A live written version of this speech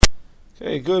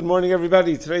Hey, good morning,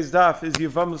 everybody. Today's daf is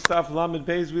Yevamos daf Lamed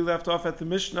Beis. We left off at the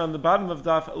Mishnah on the bottom of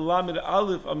daf Lamed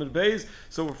Aleph Amid Beis.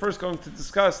 So we're first going to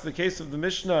discuss the case of the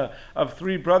Mishnah of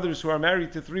three brothers who are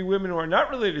married to three women who are not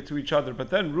related to each other.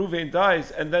 But then Ruvain dies,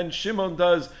 and then Shimon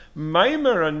does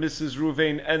Maimer on Mrs.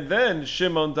 Ruvain, and then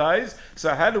Shimon dies.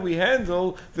 So how do we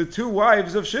handle the two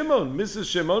wives of Shimon, Mrs.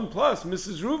 Shimon plus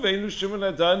Mrs. Ruvain, who Shimon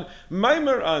had done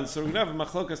Maimer on? So we're going to have a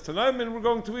Machlokas Tanaim, and we're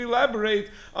going to elaborate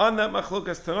on that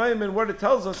Machlokas Tanaim and what it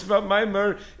tells us about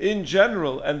Maimer in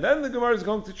general. And then the Gemara is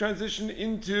going to transition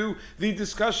into the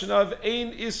discussion of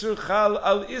Ein Issur Chal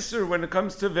al Issur when it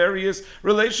comes to various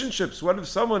relationships. What if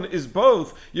someone is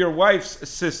both your wife's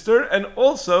sister and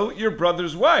also your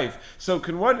brother's wife? So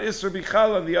can one Issur be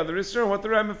Chal on the other Issur, and what the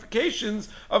ramifications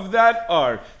of that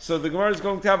are? So the Gemara is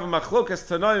going to have a Machlokas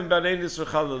Tanaim about Ein Issur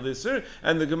Chal al Issur,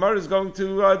 and the Gemara is going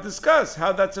to discuss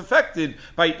how that's affected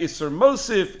by Issur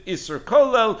Mosif, Issur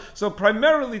Kolel. So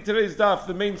primarily today's daf,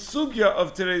 the main sugya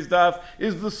of today's daf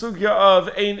is the sugya of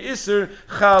Ein Issur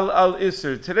Chal al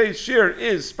Issur. Today's shir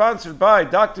is sponsored by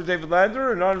Dr. David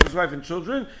Lander in honor of his wife and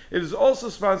children. It is also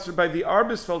sponsored by the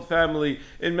Arbisfeld family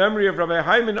in memory of Rabbi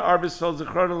Hyman Arbisfeld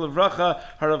Zichrono Livracha,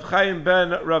 Harav Chaim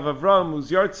ben Rav Avram, whose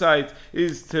yahrzeit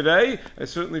is today. I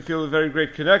certainly feel a very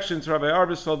great connection to Rabbi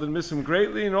Arbisfeld and miss him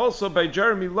greatly. And also by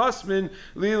Jeremy Lussman,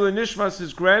 Lila Nishmas,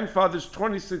 his grandfather's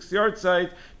 26th yahrzeit.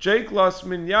 Jake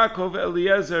Lussman, Yaakov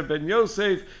Eliezer ben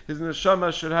Yosef, his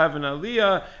neshama should have an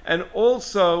aliyah, and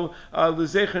also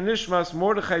L'zecher Nishmas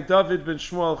Mordechai David ben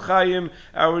Shmuel Chaim,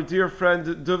 our dear friend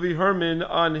Duvi Herman,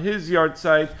 on his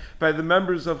yahrzeit by the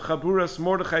members of Chaburas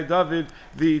Mordechai David,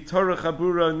 the Torah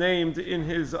Chabura named in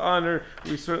his honor.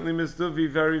 We certainly miss Duvi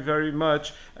very, very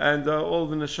much, and all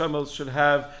the neshamos should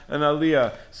have an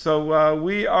aliyah. So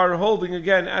we are holding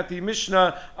again at the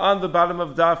Mishnah on the bottom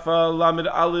of Daf Lamed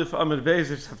Aleph Amid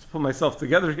Beis. I just have to pull myself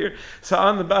together here. So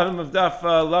on the bottom of Daf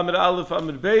Lamed Aleph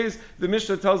Amid Beis, the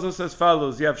Mishnah tells us as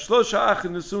follows: You have Shlosha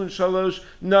Achim Nesuin Shalosh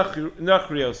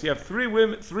Nachrios. You have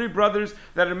three brothers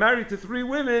that are married to three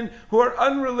women who are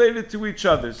unrelated to each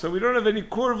other. So we don't have any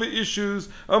kurva issues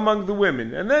among the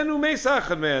women. And then Umeis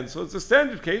Achad man. So it's a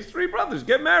standard case. Three brothers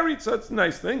get married, so that's a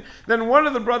nice thing. Then one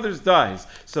of the brothers dies.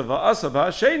 So Va'asaba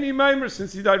Sheni Maimer,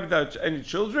 since he died without any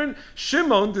children,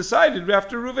 Shimon decided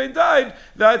after Ruvain died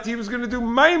that he was going to do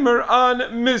Maimer on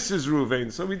Mrs.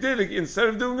 Ruvain. So we did it, instead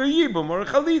of doing a Yibum or a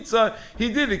Chalitza,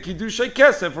 he did a Kiddushay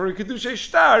Kesef or a Kiddushay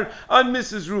Shtar on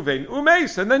Mrs. Ruvain.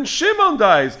 Umeis, and then Shimon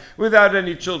dies without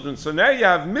any children. So now you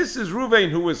have Mrs. Ruvain,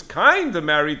 who was kind of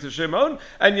married to Shimon,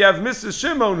 and you have Mrs.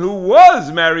 Shimon, who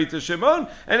was married to Shimon,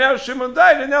 and now Shimon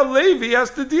died, and now Levi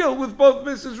has to deal with both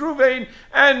Mrs. Ruvain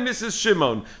and Mrs.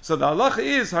 Shimon. So the halacha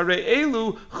is, Hare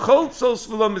Elu Choltzos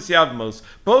V'lo Misyavmos.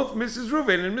 Both Mrs.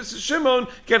 Ruvain and Mrs. Shimon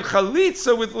get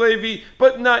Chalitza with Levi,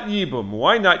 but not Yibum.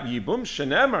 Why not Yibum?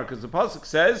 Shenemar, because the pasuk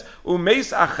says,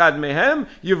 Umeis Achad Mehem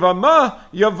Yevama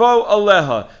Yavo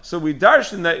Aleha. So we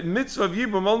darshan that mitzvah of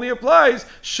Yibum only applies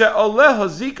She'aleha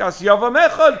Zikas Yavam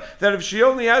Echad, that if she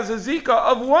only has a Zika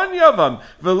of one Yavam,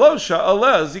 Velo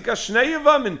She'aleha Zika Shnei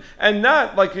Yavamin, and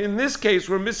not like in this case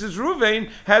where Mrs. Ruvain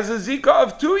has a Zika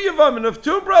of two Yavamin, of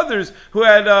two brothers who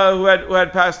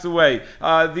had passed away.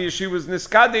 She was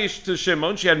Niskadesh to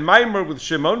Shimon, she had Maimer with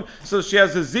Shimon, so she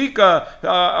has a Zika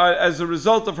as a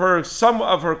result of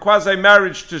her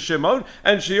quasi-marriage to Shimon,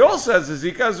 and she also has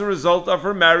a Zika as a result of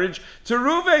her marriage to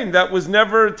Ruvain that was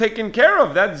never taken care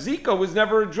of. That Zika was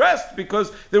never addressed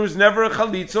because there was never a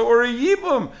Chalitza or a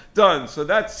Yibum done. So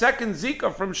that second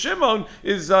Zika from Shimon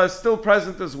is still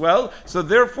present as well. So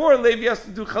therefore, Levi has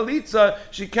to do Chalitza.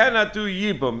 She cannot do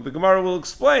Yibum. The Gemara will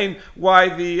explain why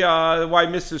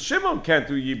Mrs. Shimon can't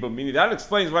do Yibum. Meaning that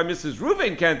explains why Mrs.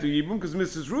 Ruvain can't do Yibum, because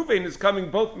Mrs. Ruvain is coming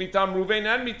both Mitam Ruvain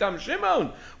and Mitam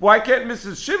Shimon. Why can't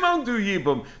Mrs. Shimon do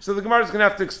Yibum? So the Gemara is going to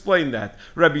have to explain that.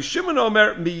 Rabbi Shimon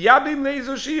Omer Miyabim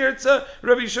Leizo Shiyirtza.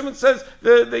 Rabbi Shimon says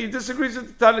he disagrees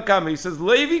with the Tanakama. He says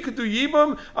Levi could do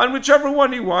Yibum on whichever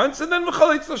one he wants, and then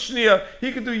Chalitza Shnia,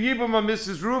 he could do Yibum on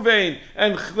Mrs. Ruvain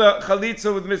and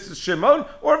Chalitza with Mrs. Shimon,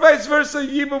 or vice versa,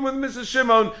 Yibum with Mrs.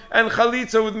 Shimon and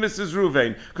Chalitza with Mrs.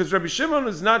 Ruvain. Because Rabbi Shimon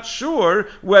is not sure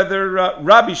whether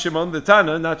Rabbi Shimon, the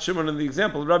Tana, not Shimon in the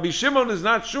example, Rabbi Shimon is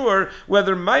not sure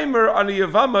whether Maimer on a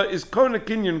Yevama is Kona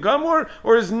Kinyan Gamor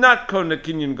or is not Kona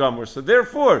Kinyan Gamor. So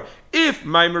therefore, If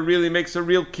Maimer really makes a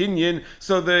real kinyan,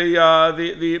 so the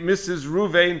Mrs.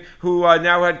 Ruvain, who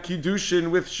now had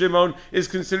kiddushin with Shimon, is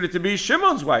considered to be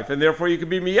Shimon's wife, and therefore you could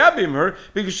be miyabim her,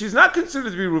 because she's not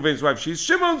considered to be Ruvain's wife, she's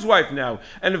Shimon's wife now.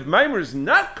 And if Maimer is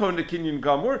not Kona Kinyan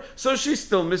Gamur, so she's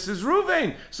still Mrs.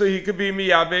 Ruvain, so he could be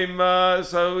miyabim,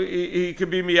 he could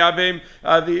be miyabim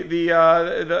the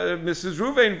Mrs.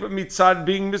 Ruvain, mitzad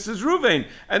being Mrs. Ruvain,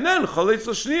 and then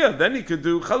chalitza shniya, then he could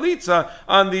do chalitza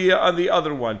on the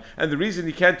other one. And the reason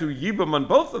he can't do yibum on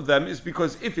both of them is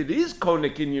because if it is Kona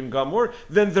Kinyan Gamur,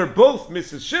 then they're both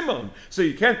Mrs. Shimon, so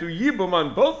you can't do yibum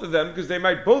on both of them because they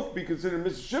might both be considered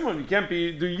Mrs. Shimon. You can't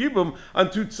do yibum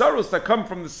on two tsaros that come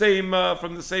from the same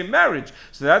marriage.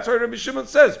 So that's why Rabbi Shimon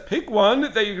says, pick one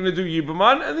that you're going to do yibum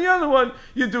on, and the other one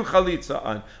you do chalitza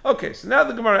on. Okay, so now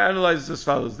the Gemara analyzes as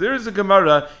follows. There is a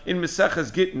Gemara in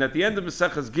Maseches Gittin, at the end of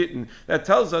Maseches Gittin, that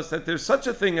tells us that there's such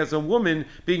a thing as a woman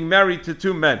being married to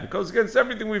two men. It goes against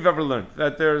everything we've ever learned.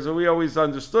 That we always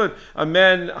understood a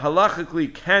man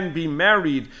halachically can be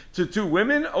married to two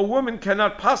women. A woman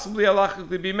cannot possibly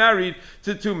halachically be married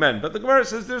to two men. But the Gemara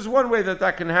says there's one way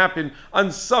that can happen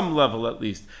on some level at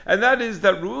least, and that is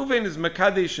that Reuven is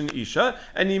Makadesh and Isha,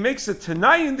 and he makes a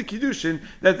Tanai in the Kiddushin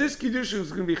that this Kiddushin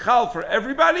is going to be Chal for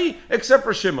everybody except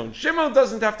for Shimon. Shimon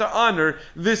doesn't have to honor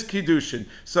this Kiddushin,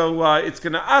 so it's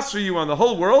going to answer you on the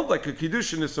whole world like a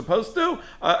Kiddushin is supposed to,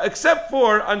 except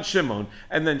for on Shimon.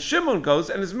 And then Shimon goes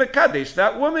and is Mekadesh,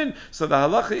 that woman. So the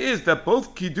halacha is that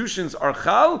both Kiddushins are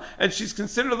Chal, and she's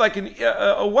considered like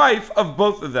a wife of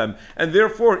both of them. And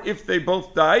therefore, if they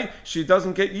both die, she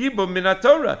doesn't get Yibum Minat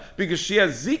Torah, because she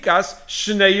has Zikas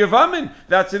Shnei Yevamin.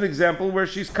 That's an example where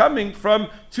she's coming from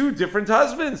two different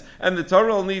husbands. And the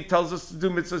Torah only tells us to do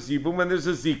mitzvahs Yibum when there's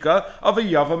a Zika of a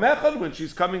Yavam Echad, when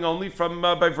she's coming only from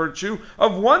by virtue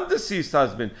of one deceased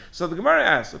husband. So the Gemara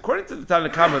asks, according to the Tanna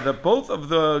Kama, that both of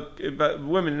the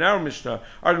women in our Mishnah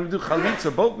are going to do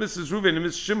Chalitza, both Mrs. Reuven and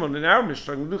Mrs. Shimon in our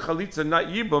Mishnah are going to do Chalitza, not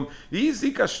Yibum. The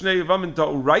Zika Shnei Yevamin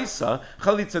Ta'uraisa,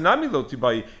 Chalitza Nami Lo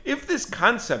Tibai. If this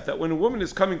concept that when a woman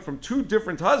is coming from two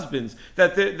different husbands,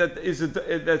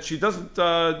 that she doesn't do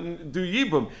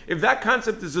Yibum, if that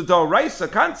concept is a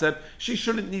D'oraisa concept, she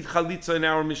shouldn't need Chalitza in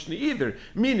our Mishnah either.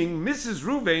 Meaning, Mrs.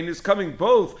 Reuven is coming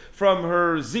both from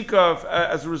her Zika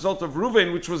as a result of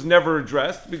Reuven, which was never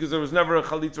addressed, because there was never a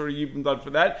Chalitza or a Yibum done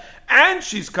for that, and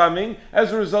she's coming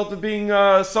as a result of being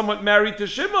somewhat married to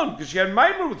Shimon, because she had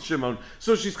Maimer with Shimon.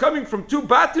 So she's coming from two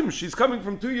Batim, she's coming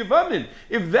from two Yevamin.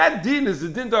 If that din is the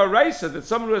din D'oraisa, that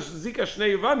someone who has Zika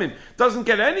Shnei Yevamin doesn't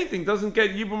get anything, doesn't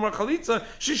get Yibum or Chalitza,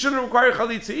 she shouldn't require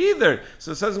Chalitza either.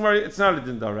 So it says it's not a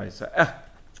din D'oraisa.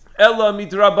 Ella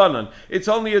midrabanan. It's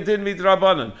only a din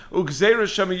midrabanan. Ugzeira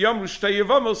shamiyam rushtei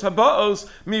Yevamos habaos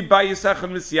mi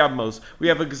bayisachan misyabmos. We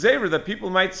have a gzeira that people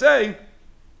might say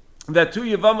that two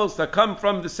Yevamos that come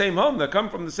from the same home, that come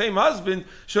from the same husband,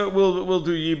 will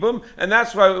do Yibum, and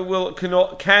that's why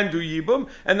can do Yibum,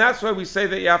 and that's why we say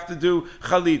that you have to do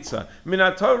Chalitza.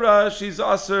 Minat Torah, she's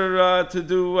aser to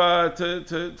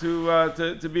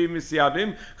be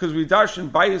Misyabim, because we darshan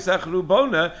Bayis Echru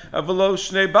Bona Velo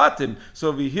Shnei Batim. So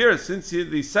over here, since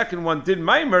the second one did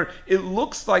Maimer, it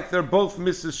looks like they're both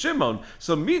Mrs. Shimon.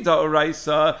 So Mida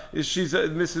Oraisa, she's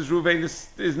Mrs. Reuven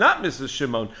is not Mrs.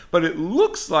 Shimon, but it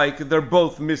looks like they're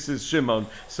both Mrs. Shimon.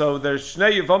 So they're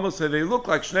Shnei Yevamos, so they look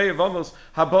like Shnei Yevamos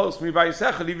habos mi bayis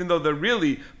echad, even though they're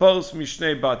really both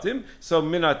mishnei batim. So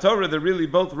Minat Torah, they're really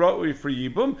both roi for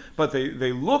Yibum, but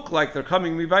they look like they're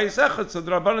coming mi bayis echad. So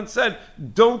the Rabbanan said,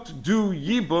 don't do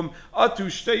Yibum atu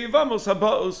Shnei Yevamos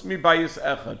habos mi bayis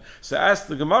echad. So ask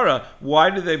the Gemara, why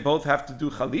do they both have to do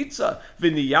Chalitza?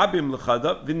 V'niyabim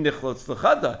l'chada, v'nichlotz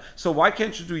l'chada. So why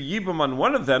can't you do Yibum on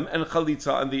one of them and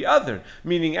Chalitza on the other?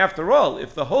 Meaning, after all,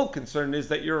 if the whole concern is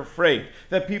that you're afraid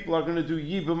that people are going to do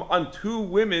Yibum on two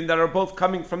women that are both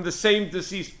coming from the same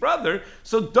deceased brother,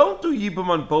 so don't do Yibum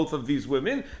on both of these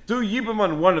women. Do Yibum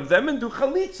on one of them and do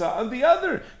Chalitza on the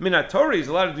other. Minat Torah is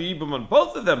allowed to do Yibum on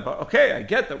both of them, but okay, I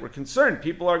get that we're concerned.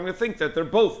 People are going to think that they're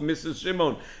both Mrs.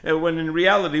 Shimon, when in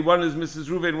reality one is Mrs.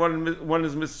 Reuven, one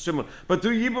is Mrs. Shimon. But do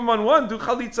Yibum on one, do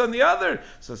Chalitza on the other.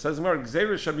 So it says, we're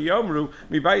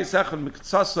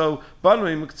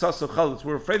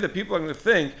afraid that people are going to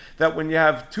think that when you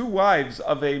have two wives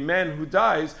of a man who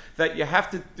dies, that you have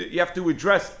to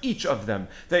address each of them.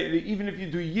 That even if you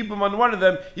do Yibum on one of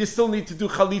them, you still need to do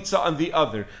Chalitza on the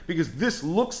other. Because this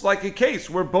looks like a case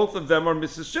where both of them are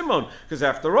Mrs. Shimon. Because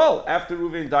after all, after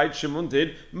Reuven died, Shimon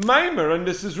did Maimer on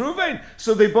Mrs. Reuven.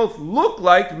 So they both look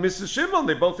like Mrs. Shimon.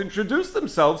 They both introduced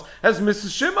themselves as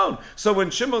Mrs. Shimon. So when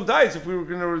Shimon dies, if we were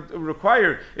going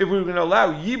to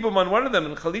allow Yibum on one of them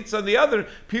and Chalitza on the other,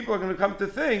 people are going to come to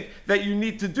think that you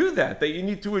need to do that you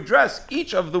need to address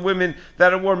each of the women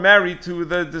that were married to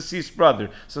the deceased brother.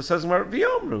 So it says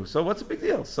V'yomru. So what's the big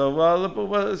deal? So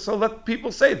let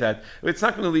people say that. It's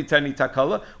not going to lead to any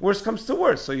takala. Worst comes to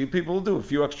worst. So people will do a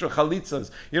few extra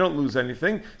chalitzas. You don't lose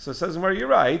anything. So it says you're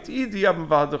right. If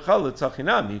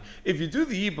you do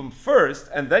the yibum first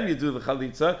and then you do the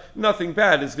chalitza, nothing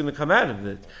bad is going to come out of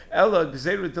it.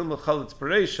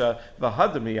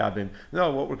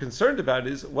 No, what we're concerned about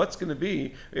is what's going to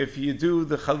be if you do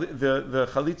the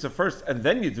chalitza first and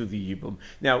then you do the yibum.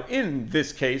 Now, in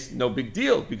this case, no big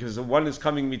deal because one is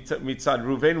coming mitzad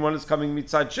Ruvain, one is coming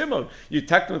mitzad Shimon. You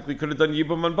technically could have done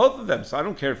yibum on both of them, so I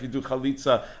don't care if you do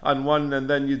chalitza on one and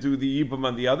then you do the yibum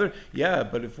on the other. Yeah,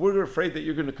 but if we're afraid that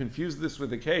you're going to confuse this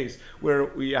with a case where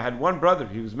we had one brother,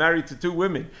 he was married to two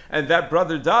women, and that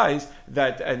brother dies,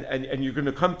 and you're going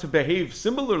to come to behave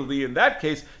similarly in that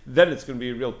case, then it's going to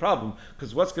be a real problem.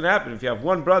 Because what's going to happen if you have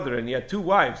one brother and he had two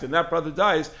wives, and that brother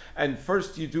dies, and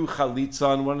first you do chalitza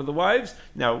on one of the wives,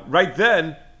 now right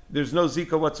then, there's no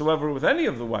zika whatsoever with any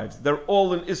of the wives. They're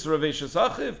all in Issur of Eishes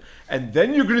Achiv. And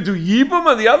then you're going to do Yibum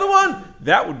on the other one?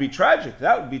 That would be tragic.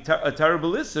 That would be a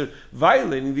terrible Issur,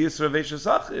 violating the Issur of Eishes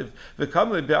Achiv.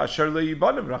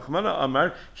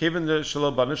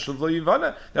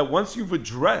 That once you've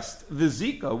addressed the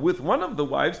zika with one of the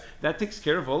wives, that takes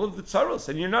care of all of the tzaros.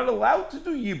 And you're not allowed to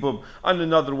do Yibum on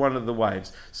another one of the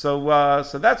wives. So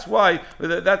that's why,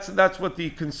 that's what the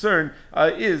concern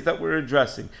is that we're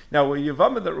addressing. Now, a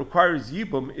Yevama that requires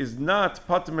Yibum is not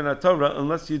Pater min HaTorah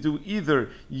unless you do either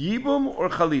Yibum or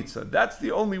Chalitza. That's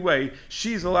the only way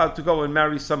she's allowed to go and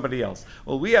marry somebody else.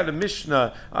 Well, we had a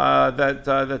Mishnah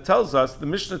that tells us, the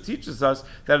Mishnah teaches us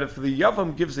that if the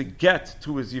Yavam gives a get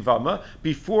to his Yevama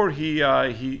before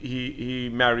he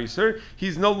marries her,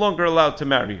 he's no longer allowed to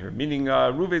marry her. Meaning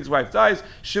Reuven's wife dies,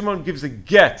 Shimon gives a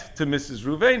get to Mrs.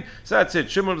 Reuven, so that's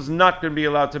it. Shimon is not going to be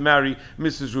allowed to marry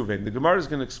Mrs. Reuven. The Gemara is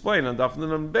going to explain on Daf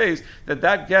Nun Beis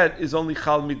that get is only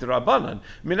chal midrabanan.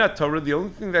 Minat Torah, the only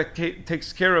thing that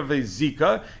takes care of a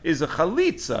zika is a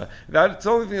chalitza. That's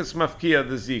the only thing that's mafkia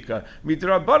the zika.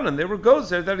 Midrabanan, there goes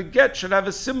there that a get should have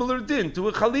a similar din to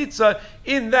a chalitza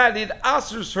in that it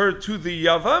asers her to the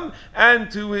yavam and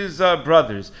to his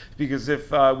brothers. Because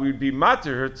if we'd be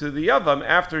matir her to the yavam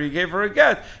after he gave her a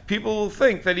get, people will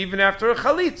think that even after a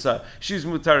chalitza she's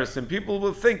mutaris, and people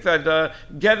will think that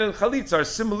get and chalitza are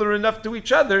similar enough to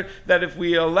each other that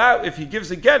if he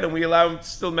gives a get and we allow him to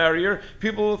still marry her,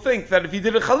 people will think that if he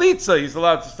did a chalitza, he's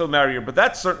allowed to still marry her. But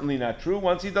that's certainly not true.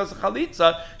 Once he does a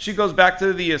chalitza, she goes back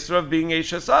to the Yisra of being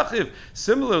Eishes Achiv.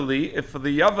 Similarly, if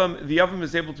the Yavam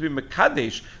is able to be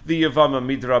Mekadesh, the Yavama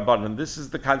Midrabanan, this is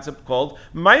the concept called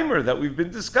Maimer that we've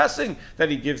been discussing,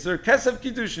 that he gives her Kesev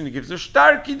Kiddushin, he gives her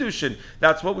Shtar Kiddushin.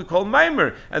 That's what we call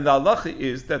Maimer. And the halacha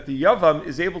is that the Yavam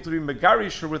is able to be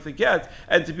Megarish her with a get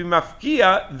and to be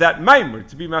Mafkia that Maimer,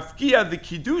 to be Mafkia the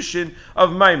Kiddushin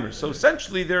of Maimer. So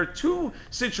essentially there are two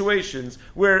situations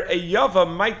where a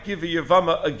Yavam might give a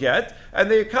Yavama a get, and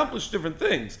they accomplish different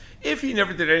things. If he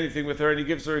never did anything with her and he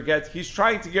gives her a get, he's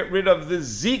trying to get rid of the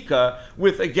zika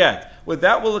with a get. What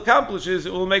that will accomplish is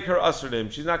it will make her usher to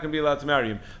him. She's not going to be allowed to marry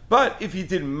him. But if he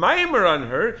did maimer on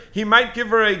her, he might give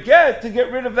her a get to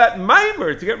get rid of that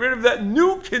maimer, to get rid of that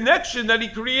new connection that he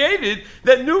created,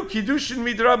 that new kiddushin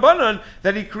midrabanan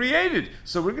that he created.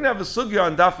 So we're going to have a sugya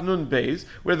on Daf Nun Beis,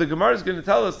 where the Gemara is going to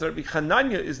tell us that Rabbi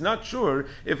Chananya is not sure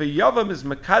if a yavam is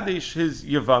makadesh his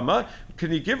yavama. Can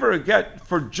he give her a get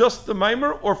for just the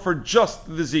maimer or for just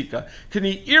the zika? Can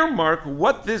he earmark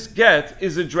what this get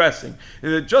is addressing?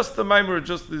 Is it just the maimer or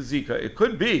just the zika? It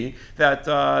could be that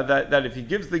if he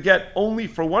gives the get only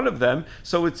for one of them,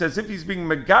 so it's as if he's being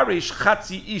megarish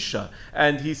chatzi isha,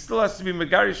 and he still has to be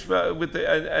megarish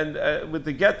with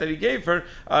the get that he gave her,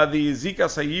 the zika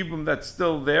sayibum that's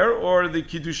still there, or the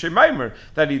kiddushay maimer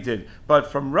that he did.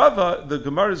 But from Rava, the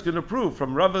Gemara is going to prove,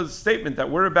 from Rava's statement that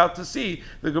we're about to see,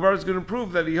 the Gemara is going to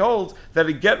prove that he holds that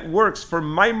a get works for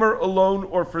maimer alone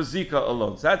or for zika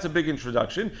alone. So that's a big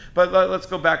introduction. But let's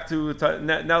go back to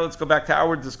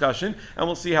our discussion, and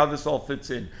we'll see how this all fits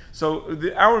in. So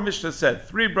our Mishnah said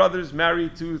 3 brothers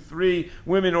married to 3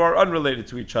 women who are unrelated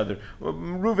to each other.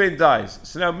 Reuven dies,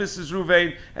 so now Mrs.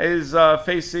 Reuven is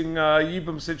facing a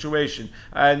Yibum situation,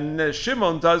 and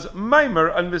Shimon does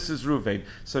maimer on Mrs. Reuven.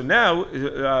 So now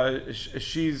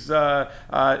she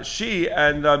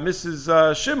and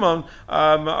Mrs. Shimon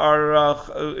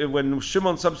when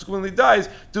Shimon subsequently dies,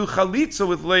 do chalitza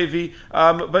with Levi,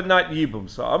 but not yibum.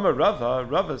 So Amar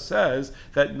Rava says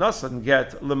that Nasan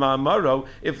get lema'amaro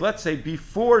if, let's say,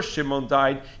 before Shimon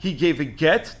died, he gave a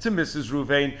get to Mrs.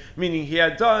 Ruvain, meaning he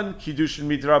had done kiddushin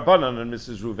midrabanan on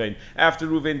Mrs. Ruvain after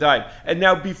Ruvain died, and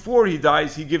now before he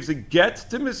dies, he gives a get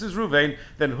to Mrs. Ruvain,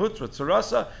 then hutra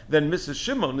tzarasa, then Mrs.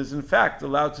 Shimon is in fact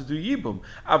allowed to do yibum.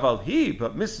 Aval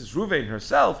but Mrs. Ruvain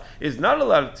herself is not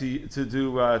allowed to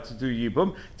do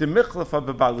yibum. The michlafa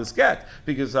bebalis get,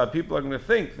 because people are going to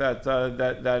think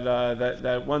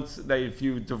that once if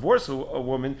you divorce a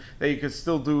woman, that you could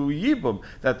still do yibum.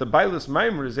 That the bailis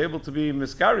maimer is able to be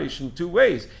misgarish in two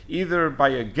ways: either by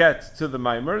a get to the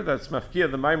maimer, that's mafkia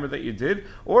the maimer that you did,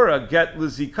 or a get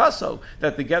lizikaso,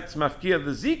 that the get's mafkia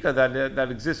the zika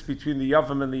that exists between the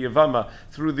yavam and the yavama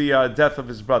through the death of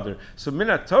his brother. So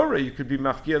minat Torah you could be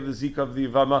mafkia the zika of the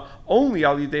yavama only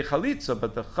al yidei chalitza,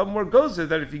 but the chamor goes there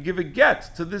that if you give a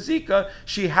get to the zika,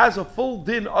 she has a full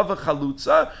din of a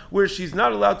chalutza, where she's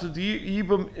not allowed to do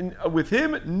yibum with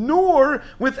him nor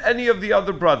with any of the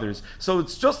other brothers. So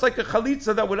it's just like a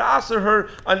chalitza that would aser her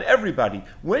on everybody.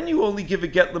 When you only give a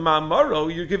get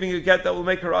lema'amaro, you're giving a get that will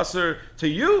make her aser to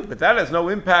you, but that has no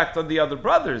impact on the other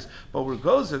brothers. But where it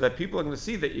goes there that people are going to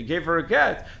see that you gave her a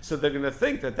get, so they're going to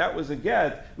think that was a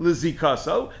get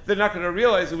lizikaso. They're not going to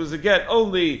realize it was a get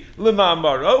only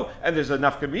lema'amaro, and there's a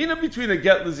nafkamina between a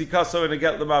get lizikaso and a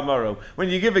get lema'amaro. When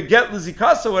you give a get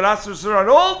lizikaso, it asers her on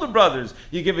all the brothers.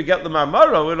 You give a get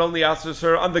lema'amaro, it only asers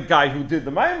her on the guy who did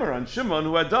the maimer, on Shimon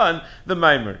who had done the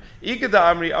maimer. Ikeda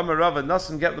amri amarava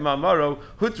nasan get lema'amaro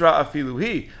hutra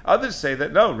afiluhi. Others say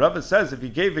that no, Rava says if he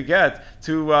gave a get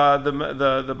to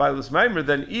the bailis maimer,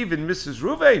 then even Mrs.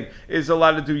 Ruvain is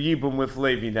allowed to do yibum with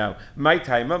Levi now. My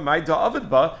taima, my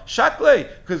da'avidba shakle,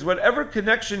 because whatever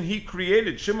connection he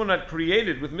created, Shimon had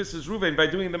created with Mrs. Ruvain by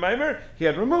doing the maimer, he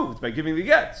had removed by giving the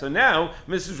get. So now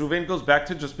Mrs. Ruvain goes back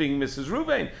to just being Mrs.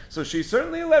 Ruvain. So she's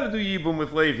certainly allowed to do yibum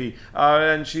with Levi,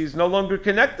 and she's no longer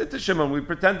connected to Shimon. We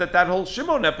pretend that whole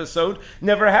Shimon episode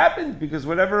never happened, because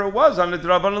whatever it was on the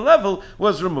Drabanan level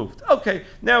was removed. Okay,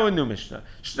 now a new Mishnah.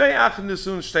 Shnei achim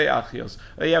nisun shtei achios.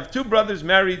 You have two brothers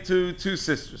married to two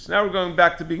sisters. Now we're going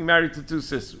back to being married to two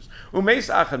sisters. Umeis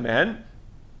achan mehen.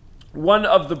 One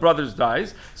of the brothers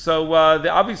dies, so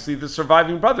obviously the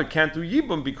surviving brother can't do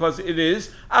yibum because it is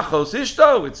achos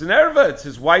ishto, it's an erva, it's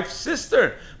his wife's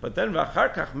sister. But then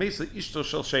v'acharkach mesa ishto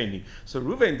shel sheni. So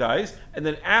Ruvain dies, and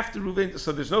then after Ruvain,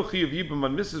 so there's no chiyuv yibum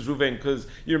on Mrs. Ruvain because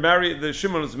you're married. The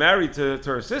Shimon is married to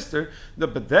her sister.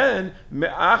 But then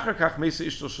acharkach mesa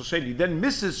ishto shel sheni. Then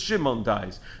Mrs. Shimon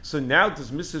dies. So now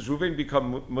does Mrs. Ruvain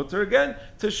become mutter again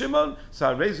to Shimon?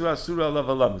 So arezu asura alav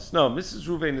alamis. No, Mrs.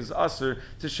 Ruvain is aser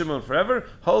to Shimon forever.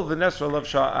 Hol v'nesra love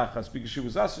shah achas, because she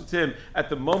was aser to him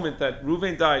at the moment that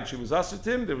Ruvain died. She was aser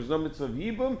to him. There was no mitzvah of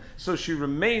yibum, so she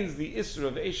remains the Issur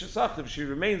of Eishes Achiv. She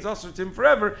remains aser to him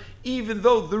forever, even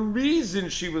though the reason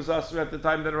she was aser at the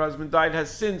time that her husband died has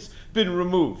since been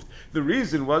removed. The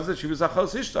reason was that she was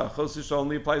achos ishto. Achos ishto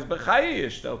only applies b'chaye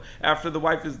ishto. After the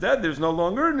wife is dead, there's no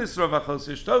longer an Issur of achos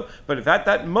ishto. But if at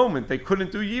that moment they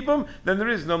couldn't do yibum, then there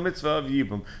is no mitzvah of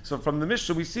yibum. So from the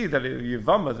Mishnah we see that a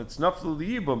Yevama that's naflu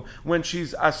yibum, when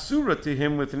she's asura to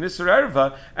him with an Issur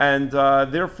erva, and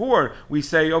therefore we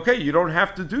say, okay, you don't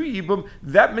have to do yibum,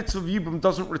 that mitzvah of yibum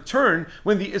doesn't return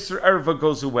when the Issur erva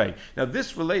goes away. Now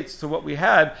this relates to what we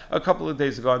had a couple of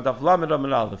days ago on Daf Lamed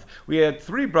Amud Aleph. We had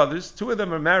three brothers, two of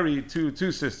them are married to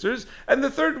two sisters, and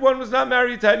the third one was not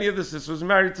married to any of the sisters, was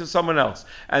married to someone else.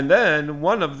 And then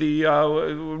one of the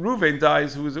Ruvain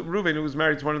dies, who was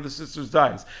married to one of the sisters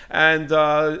dies. And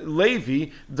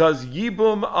Levi does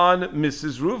yibum on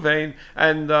Mrs. Ruvain,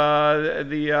 and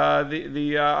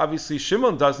obviously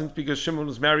Shimon doesn't, because Shimon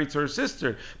was married to her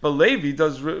sister. But Levi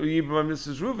does yibum on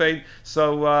Mrs. Ruvain.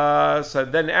 So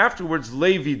then afterwards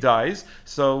Levi dies.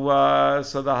 So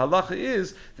the halacha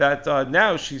is that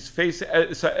now she's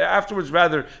facing. So afterwards,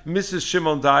 rather, Mrs.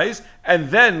 Shimon dies, and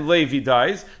then Levi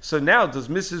dies. So now does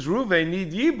Mrs. Ruvain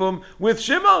need yibum with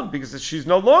Shimon, because she's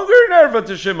no longer an erva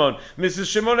to Shimon?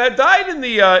 Mrs. Shimon had died in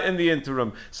the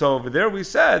interim. So over there we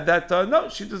said that no,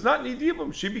 she does not need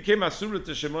yibum. She became asura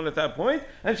to Shimon at that point,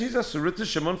 and she's asura to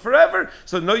Shimon forever.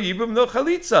 So no yibum, no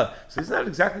chalitza. So isn't that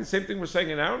exactly the same thing we're saying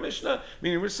in our Mishnah?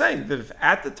 Meaning we're saying that if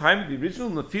at the time of the original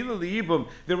nefila liyibum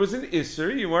there was an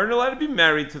Issur, you weren't allowed to be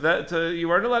married to that. You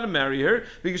weren't allowed to marry her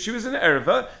because she was an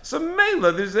erva. So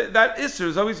Mela, that Issur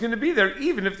is always going to be there,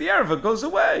 even if the erva goes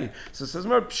away. So it says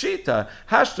more pshita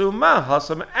hashtu ma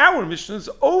hasam. Our Mishnah is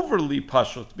overly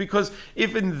pashut, because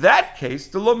if in that case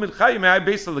the lo mitchayim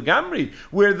beis legamri,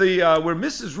 where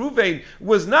Mrs. Ruvain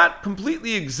was not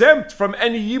completely exempt from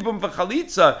any yibum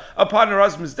v'chalitza upon her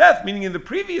husband's death, meaning in the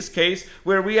previous case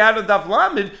where we had a daf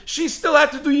lamed, she still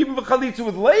had to do yibum v'chalitza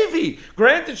with Levi.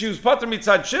 Granted, she was pater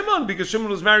mitzad Shimon because Shimon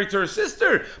was married to her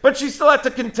sister, but she still had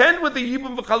to contend with the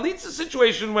yibum v'chalitza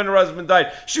situation when her husband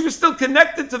died. She was still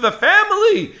connected to the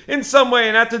family in some way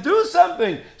and had to do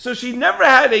something. So she never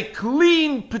had a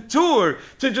clean patur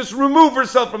to just remove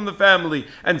herself from the family.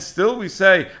 And still we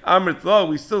say, Amrit Lo,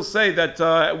 we still say that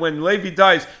when Levi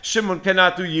dies, Shimon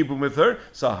cannot do yibum with her.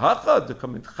 So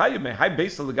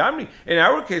in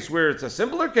our case, where it's a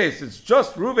simpler case, it's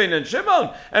just Reuven and Shimon.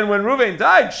 And when Reuven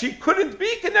died, she couldn't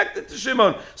be connected to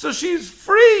Shimon. So she's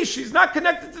free. She's not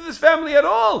connected to this family at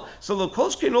all. So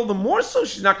Lokolshkein, all the more so,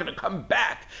 she's not going to come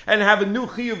back and have a new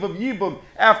chiyuv of yibum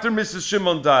after Mrs.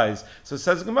 Shimon dies. So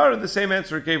says Gemara, the same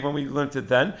answer it gave when we learned it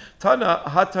then. Tana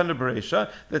hatana bereisha.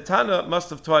 The Tana must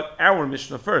have taught our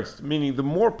Mishnah first, meaning the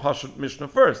more pashut Mishnah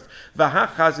first.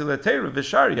 V'hachazi leteira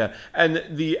v'sharia. And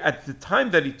at the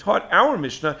time that he taught our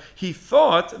Mishnah, he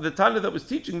thought, the Tana that was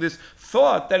teaching this,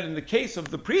 thought that in the case of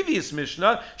the previous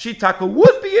Mishnah, Shitaka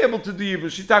would be able to do yibum.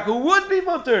 Shitaka would be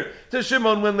mutter to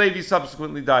Shimon when Levi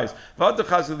subsequently dies. But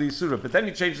then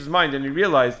he changed his mind and he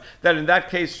realized that in that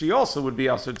case she also would be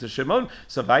Issur to Shimon.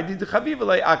 So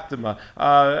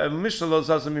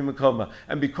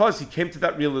and because he came to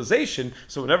that realization,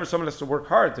 so whenever someone has to work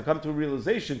hard to come to a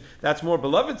realization, that's more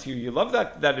beloved to you. You love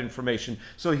that information.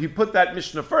 So he put that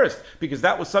Mishnah first because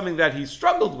that was something that he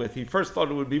struggled with. He first thought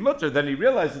it would be mutter, then he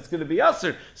realized it's going to be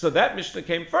Issur. So that Mishnah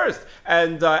came first,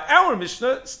 and our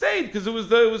Mishnah stayed because it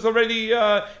was already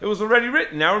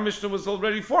written. Our Mishnah was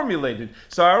already formulated.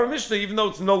 So our Mishnah, even though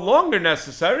it's no longer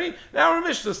necessary, our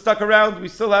Mishnah stuck around. We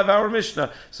still have our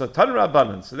Mishnah. So Tan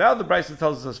Rabbanan. So now the Brisa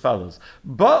tells us as follows: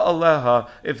 Ba'aleha,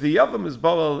 if the Yavam is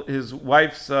Baal, his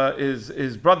wife's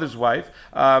his brother's wife,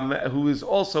 who is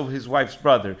also his wife's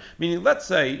brother. Meaning, let's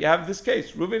say you have this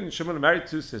case: Reuven and Shimon are married,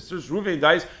 two sisters. Reuven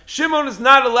dies. Shimon is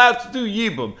not allowed to do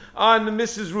yibum on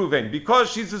Mrs. Reuven because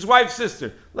she's his wife's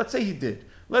sister. Let's say he did.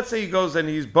 Let's say he goes and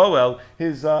he's Boel,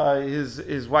 his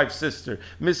wife's sister,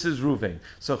 Mrs. Reuven.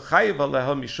 So chayiv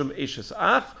aleha mishum eshes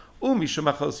ach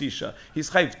umishum achos isha. He's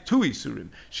chayiv two isurim.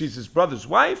 She's his brother's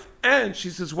wife and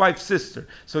she's his wife's sister.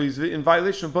 So he's in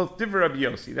violation of both Divrei Rabbi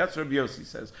Yossi. That's what Rabbi Yossi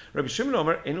says. Rabbi Shimon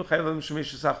Omer enu chayiv mishum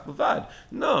eshes ach b'vad.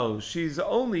 No, she's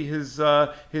only his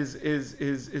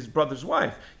brother's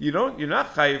wife. You're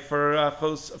not chayiv for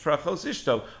achos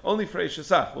ishto, only for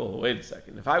eshes ach. Well, wait a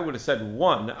second. If I would have said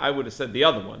one, I would have said the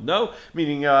other one. No,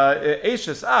 meaning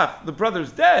eshes ach, the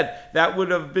brother's dead. That would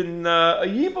have been a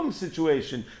yibum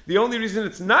situation. The only reason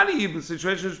it's not a yibum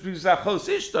situation is because achos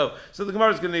ishto. So the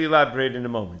Gemara is going to elaborate in a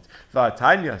moment.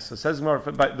 V'atanya. So says Gemara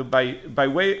by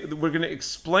way we're going to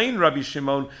explain Rabbi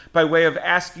Shimon by way of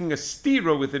asking a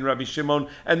stira within Rabbi Shimon,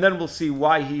 and then we'll see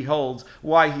why he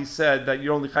said that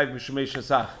you're only chayiv mishum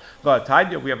eshes ach.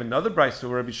 V'atanya. We have another brayso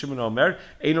where Rabbi Shimon Omer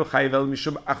eino chayiv el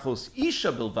mishum achos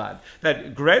isha bilvad.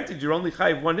 That granted you're only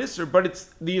chayiv one Issur, but it's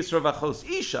the Issur of achos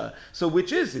isha. So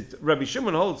which is it? Rabbi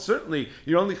Shimon holds certainly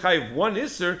you're only chayiv one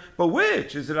Issur, but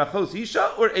which is it, achos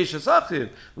isha or eshes achiv?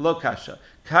 Lo kasha.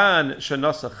 Kan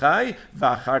shenasa chai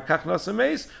v'achar kach nasa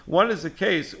meis. One is a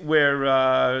case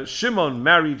where Shimon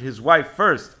married his wife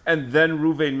first, and then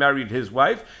Reuven married his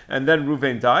wife, and then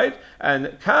Reuven died.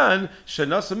 And kan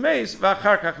shenasa meis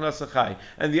v'achar kach nasa chai.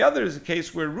 And the other is a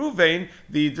case where Reuven,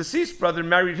 the deceased brother,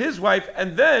 married his wife,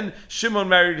 and then Shimon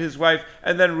married his wife,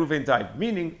 and then Reuven died.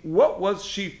 Meaning, what was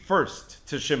she first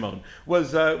to Shimon?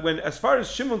 Was when, as far as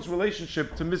Shimon's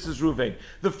relationship to Mrs. Reuven,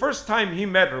 the first time he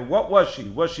met her, what was she?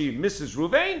 Was she Mrs.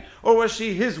 Reuven, or was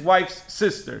she his wife's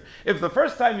sister? If the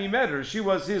first time he met her, she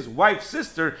was his wife's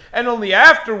sister, and only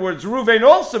afterwards Reuven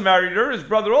also married her, his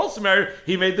brother also married her,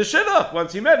 he made the shidduch.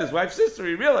 Once he met his wife's sister,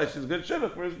 he realized she's a good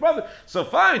shidduch for his brother. So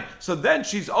fine. So then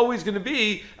she's always going to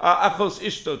be achos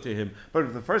ishto to him. But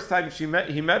if the first time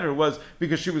he met her was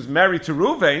because she was married to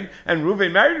Reuven, and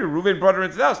Reuven married her, Reuven brought her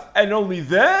into the house, and only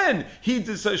then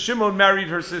Shimon married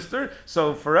her sister,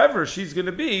 so forever she's going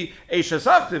to be eshes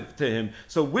achiv to him.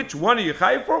 So which one are you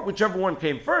chayiv for? Whichever one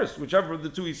came first, whichever of the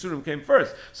two isurim came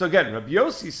first. So again, Rabbi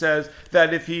Yossi says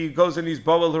that if he goes and he's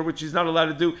boel her, which he's not allowed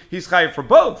to do, he's chayiv for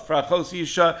both, for achos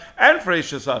isha and for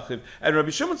eshes achiv. And Rabbi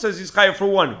Shimon says he's chayiv for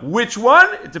one. Which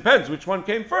one? It depends which one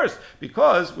came first,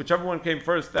 because whichever one came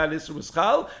first, that issur was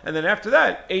chal, and then after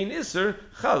that, ein issur,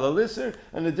 chal al issur,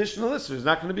 an additional issur is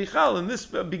not going to be chal, and this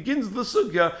begins the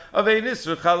sugya of ein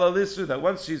issur, chal al issur, that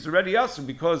once she's already issur,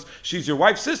 because she's your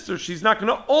wife's sister, she's not going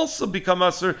to also become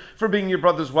issur for being your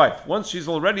brother's wife. Once she's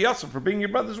already Assur for being your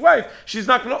brother's wife, she's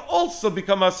not going to also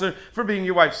become Assur for being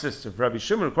your wife's sister. Rabbi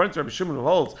Shimon, according to Rabbi Shimon, who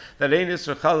holds that Ein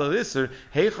Issur Chal al Issur,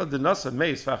 Heicha de Nasa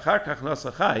Meis, V'achar Kach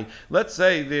Nasa Chai. Let's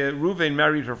say the Reuven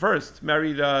married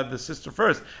the sister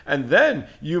first, and then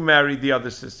you married the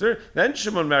other sister, then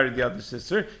Shimon married the other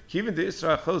sister, Kivin de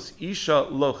Isra Achos Isha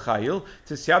Lo Chayil,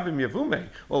 Tisyabim Yevume.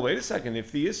 Well, wait a second,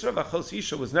 if the Isra of Achos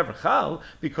Isha was never Chal,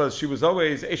 because she was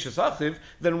always Eshes Achiv,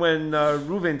 then when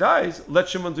Reuven dies, let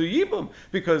Shimon do Yibum,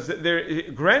 because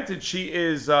granted she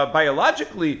is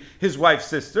biologically his wife's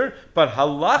sister, but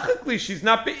halachically she's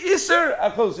not Be'isr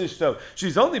Achos Ishto.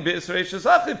 She's only Be'isr Eshes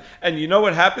Achiv, and you know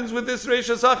what happens with Isra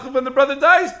Eshes Achiv when the brother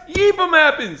dies? Yibum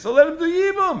happens, so let him do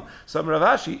Yibum. So Rav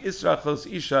Ashi, Isra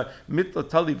Achos Isha Mitla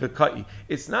Tali V'Kai.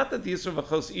 It's not that the Isra of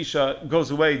Achos Isha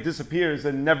goes away, disappears,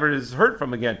 and never is heard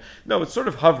from again. No, it's sort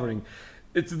of hovering.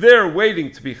 It's there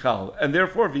waiting to be chal, and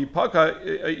therefore ipaka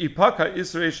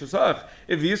Isra Eshazach.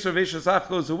 If the Isra Eshazach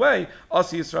goes away,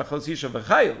 Asi Isra Achos Isha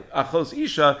v'chayil. Achos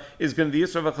Isha is going to the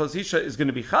Isra of Achos Isha is going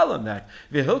to be chal on that.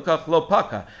 V'hilkach lo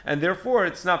paka, and therefore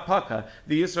it's not paka.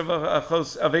 The Isra of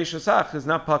Achos of Eshazach is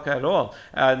not paka at all,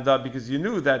 and because you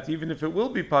knew that even if it will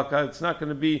be paka, it's not going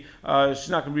to be she's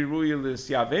not going to be royal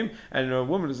l'syavim, and a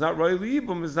woman is not royal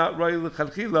l'ibum, is not royal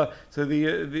l'chalchila. So the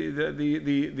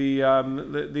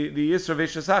Isra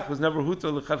Eshazach was never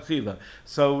huta l'chadchila.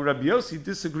 So Rabbi Yossi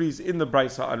disagrees in the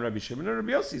Brisa on Rabbi Shimon, and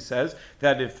Rabbi Yossi says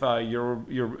that if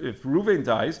Reuven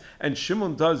dies and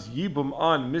Shimon does yibum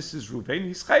on Mrs. Reuven,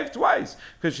 he's chayiv twice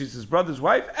because she's his brother's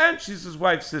wife and she's his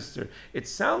wife's sister. It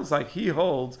sounds like he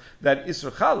holds that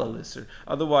Issur Chal al Issur.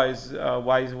 Otherwise,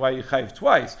 why you chayiv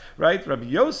twice, right?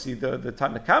 Rabbi Yossi, the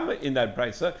Tanakama in that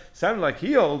Brisa, sounded like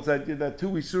he holds that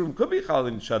two Isurim could be chal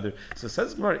in each other. So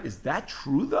says Gemara, is that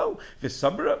true though?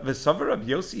 V'savar Rabbi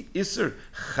Yossi Issur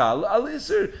Chal al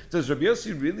Issur. Does Rabbi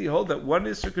Yossi really hold that one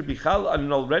Issur could be Chal on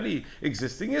an already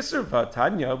existing Issur?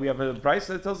 Vatanya, we have a Brisa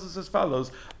that tells us as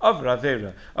follows: of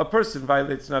Ravera, a person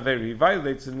violates an Avera. He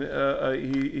violates and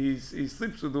he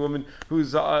sleeps with a woman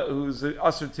who's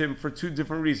Assur to him for two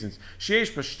different reasons.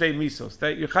 Sheish b'shtei misos,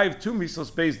 that you chayiv two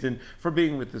misos based in for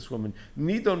being with this woman.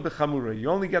 Nidon b'chamura, you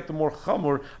only get the more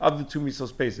chamur of the two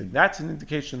misos based in. That's an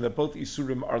indication that both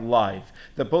Isurim are live,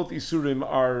 that both Isurim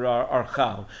are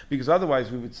chal, because otherwise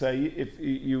we would say if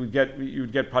you would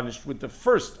get punished with the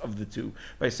first of the two.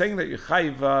 By saying that you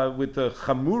chayiv with the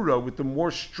chamura, with the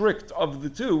more strict of the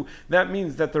two, that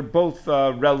means that they're both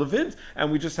relevant,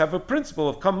 and we just have a principle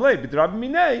of kamlei b'drab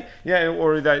minei,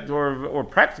 or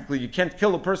practically you can't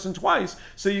kill a person twice,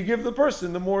 so you give the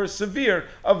person the more severe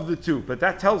of the two. But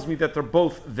that tells me that they're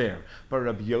both there. But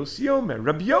Rabbi Yossi Omer,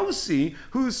 Rabbi Yossi,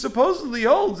 who supposedly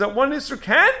holds that one Issur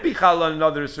can be chal on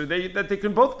another Issur, that they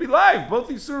can both be live, both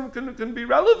Isurim can be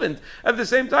relevant. At the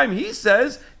same time, he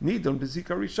says, Nidon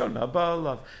b'zika rishona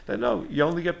ba'alav, that no, you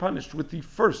only get punished with the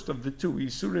first of the two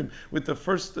Isurim, with the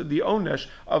onesh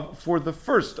for the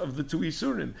first of the two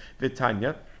Isurim.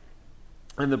 V'tanya,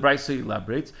 and the Brisa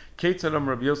elaborates, Ketzadam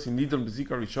Rabbi Yossi Nidon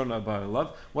B'Zika Rishona Ba'alav.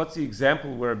 What's the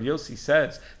example where Rabbi Yossi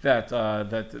says that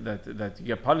you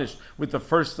get punished with the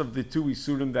first of the two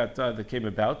Isurim that came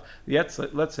about?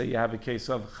 Let's say you have a case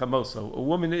of Chamoso. A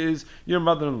woman is your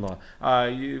mother-in-law.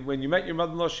 When you met your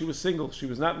mother-in-law, she was single. She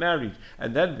was not married.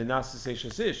 And then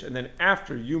V'Nasas Ish. And then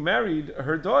after you married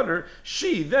her daughter,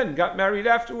 she then got married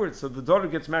afterwards. So the daughter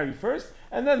gets married first,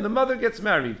 and then the mother gets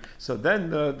married. So then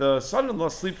the son-in-law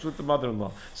sleeps with the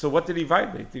mother-in-law. So what did he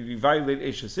violate? Did he violate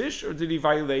Eshes Ish, or did he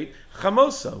violate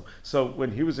Chamoso? So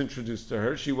when he was introduced to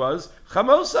her, she was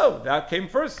Chamoso. That came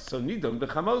first. So Nidon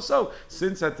b'Chamoso.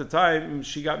 Since at the time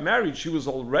she got married, she was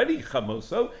already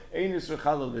Chamoso. Ein Issur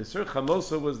Chal al Issur.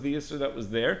 Chamoso was the Issur that was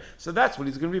there. So that's what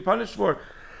he's going to be punished for.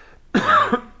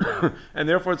 And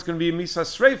therefore it's going to be a misa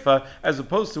sreifa, as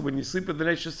opposed to when you sleep with an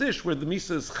eshes ish, where the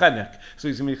misa is chenek. So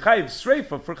he's going to be chayiv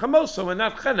sreifa for chamoso and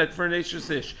not chenek for an eshes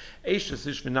ish. Eshes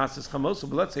ish v'nasas chamoso.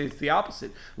 But let's say it's the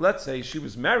opposite. Let's say she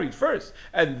was married first,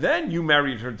 and then you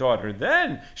married her daughter.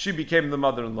 Then she became the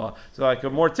mother-in-law. So like a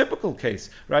more typical case,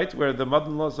 right, where the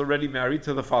mother-in-law is already married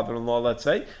to the father-in-law, let's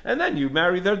say, and then you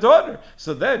marry their daughter.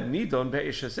 So then nidon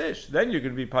be'eshes ish. Then you're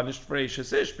going to be punished for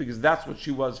eshes ish because that's what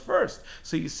she was first.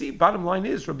 So you see, bottom line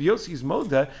is Rabbi Yossi's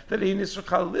moda that ain't Issur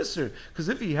Chal al Issur. Because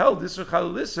if he held Issur Chal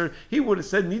al Issur, he would have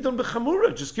said Nidon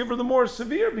b'Chamura, just give her the more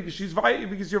severe, because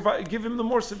give him the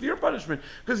more severe punishment,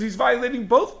 because he's violating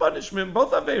both punishment,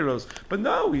 both averos. But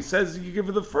no, he says you give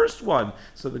her the first one.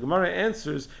 So the Gemara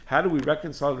answers, how do we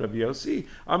reconcile Rabbi Yossi?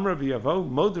 Am Rabbi Yavo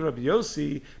moda Rabbi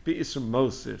Yossi be Issur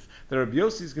Mosif. That Rabbi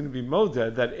Yossi is going to be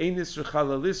moda that ain't Issur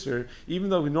Chal al Issur, even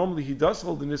though normally he does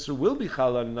hold an Issur will be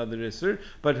Chal on another Issur,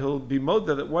 but he'll be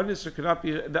moda that one Issur cannot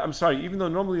be I'm sorry, even though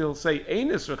normally he'll say ein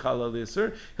Issur Chal al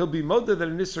Issur, he'll be modeh that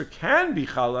an Issur can be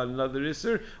Chal on another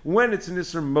Issur when it's an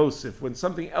Issur Mosif, when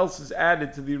something else is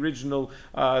added to the original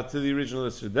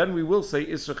Issur. Then we will say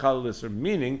Issur Chal al Issur,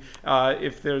 meaning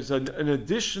if there's an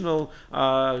additional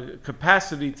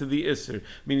capacity to the Issur,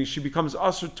 meaning she becomes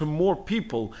Asr to more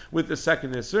people with the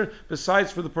second Issur,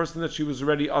 besides for the person that she was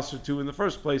already Asr to in the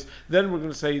first place, then we're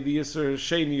going to say the Issur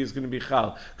Sheni is going to be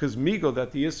Chal. Because Migo,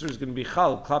 that the Issur is going to be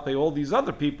Chal, Klape all these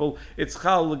other people, it's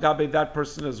Chal Lagabe that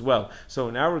person as well. So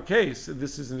in our case,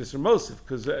 this is an Issur Mosif,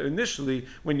 because initially,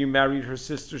 when you married her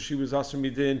sister, she was Asr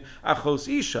Midin Achos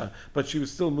Isha, but she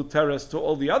was still Muteres to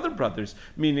all the other brothers,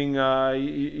 meaning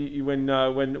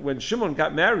when Shimon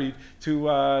got married to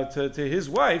his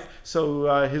wife,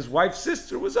 so his wife's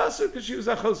sister was Asr because she was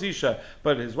Achos Isha,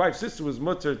 but his wife's sister was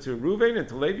Mutter to Ruvain and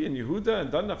to Levi and Yehuda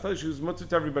and Dan Naphtali, she was Mutter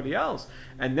to everybody else.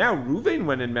 And now Ruvain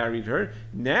went and married her.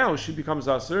 Now she becomes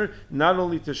Asr not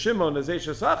only to Shimon as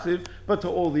Eishas Achiv, but to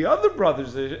all the other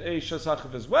brothers Eishas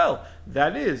Achiv as well.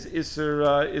 That is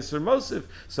Issur Mosif.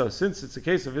 So since it's a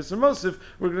case of Issur Mosif,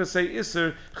 we're going to say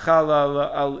Issur Chal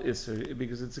al Issur,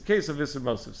 because it's a case of Issur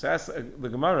Mosif. So ask the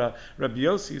Gemara, Rabbi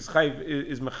Yossi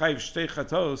is Mechayiv Shtei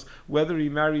Chatos, whether he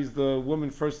marries the woman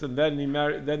first and then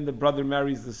then the brother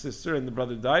marries the sister and the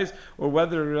brother dies, or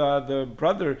whether the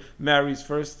brother marries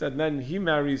first and then he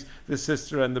marries the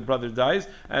sister and the brother dies,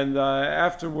 and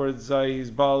afterwards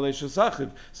he's Baal Eishas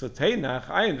Achiv. So Teinach,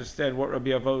 I understand what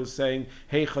Rabbi Avo is saying,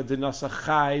 Heicha de Nasa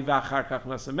Chai v'achar kach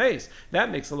Nasa Meis.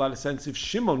 That makes a lot of sense if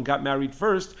Shimon got married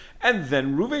first and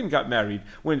then Ruvain got married.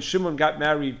 When Shimon got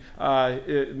married,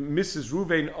 Mrs.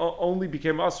 Ruvain only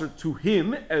became Asr to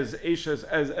him as Eishas,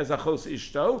 as Achos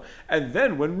Ishto, and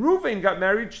then when Ruvain got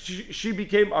married, she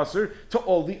became Asr to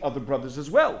all the other brothers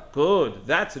as well. Good,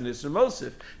 that's an Issur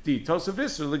Mosif. The Tosaf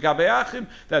Issur L'gabe Achim,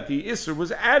 that the Issur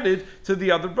was added to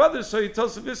the other brothers, so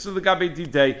Tosaf Issur L'gabe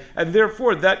Didei, and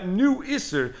therefore that new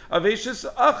Issur of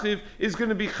Eishas Achiv is going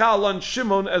to be Chal on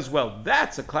Shimon as well.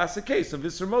 That's a classic case of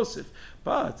Issur Mosif.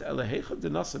 But Elehecha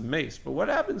Denasa Meis. But what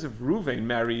happens if Ruvain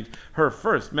married her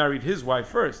first, married his wife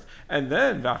first, and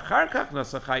then V'acharkach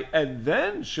Nasachai, and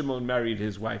then Shimon married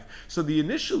his wife? So the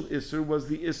initial Issur was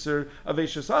the Issur of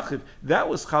Eishas Achiv. That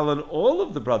was Chal on all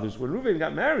of the brothers. When Ruvain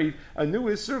got married, a new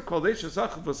Issur called Eishas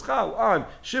Achiv was Chal on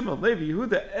Shimon, Levi,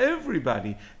 Yehuda,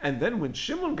 everybody. And then when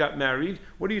Shimon got married,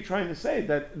 what are you trying to say?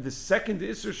 That the second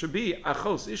Issur should be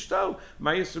Achos Ishto,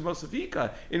 my Issur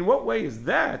Mosifika. In what way is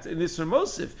that an Issur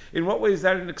Mosif? In what way is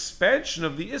that an expansion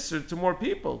of the Issur to more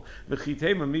people? And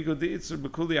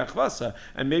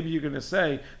maybe you're going to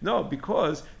say, no,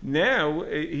 because now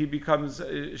he becomes,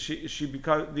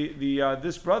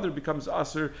 this brother becomes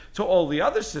Asr to all the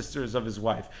other sisters of his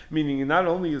wife. Meaning not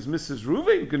only is Mrs.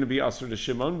 Ruvain going to be Asr to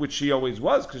Shimon, which she always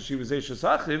was because she was Eishas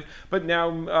Achiv, but now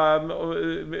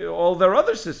all their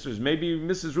other sisters, maybe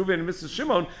Mrs. Ruvain and Mrs.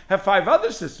 Shimon have 5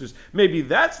 other sisters. Maybe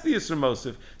that's the Issur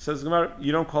Mosif. Says Gemara,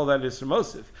 you don't call that Issur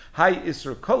Mosif. Hi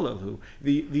Issur Kolahu.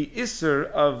 The Issur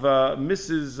of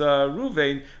Mrs.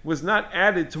 Ruvain was not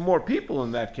added to more people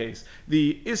in that case.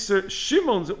 The Issur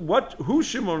Shimon's, who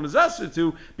Shimon was Asr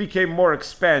to, became more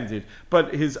expanded.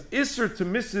 But his Issur to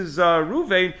Mrs.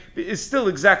 Ruvain is still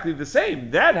exactly the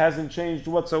same. That hasn't changed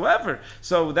whatsoever.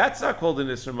 So that's not called an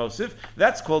Issur Mosif.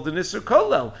 That's called an Issur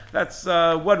Kolel. That's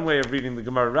one way of reading the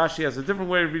Gemara. Rashi has a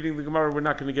different way of reading the Gemara. We're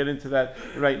not going to get into that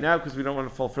right now because we don't want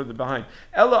to fall further behind.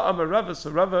 Ella Amar Rava, so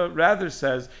Rava rather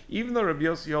says, even though Rabbi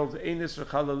Yossi holds Ein Issur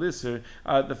Chal al Issur,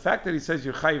 the fact that he says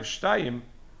you're Chayiv Shtayim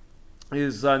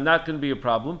is not going to be a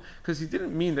problem, because he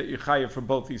didn't mean that you're chayiv for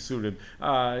both Isurim,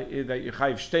 that you're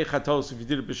chayiv shtei chatos if you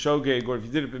did it b'shogeg, or if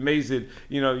you did it b'mezid,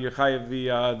 you're chayiv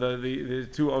the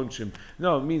 2 onshim.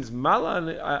 No, it means mala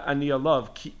ani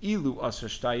alav ki ilu asher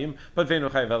shtayim, but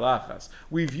ve'enu chayiv alachas.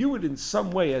 We view it in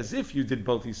some way as if you did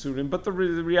both Isurim, but the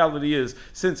reality is,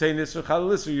 since ein Issur chal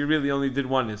Issur, you really only did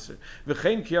 1 Issur.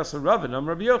 V'chein ki asar Ravan, am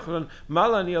Rabbi Yochanan,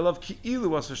 mala ani alav ki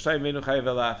ilu asher shtayim ve'enu chayiv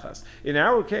alachas. In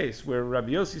our case, where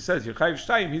Rabbi Yossi says you're Chayiv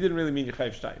Shtayim, he didn't really mean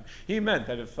Chayiv Shtayim. He meant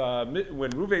that if when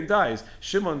Ruvain dies,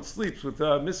 Shimon sleeps with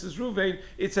Mrs. Ruvain,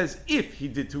 it's as if he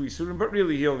did 2 Isurim, but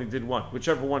really he only did 1,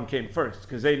 whichever one came first,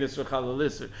 because Ein Issur Chal al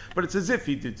Issur. But it's as if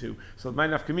he did 2. So my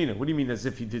nafkamina, what do you mean as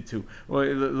if he did 2? Well,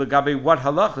 Legabe, what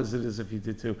halacha is it as if he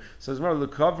did 2? So we have a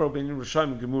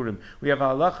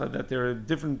halacha that there are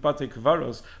different batei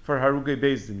kavaros for harugei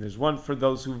bezdin. There's one for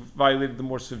those who violated the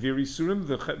more severe Isurim,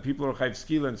 the people who are Chayiv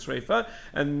Skila and Sreifa,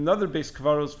 and another base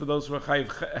kavaros for those who were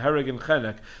chayiv hereg and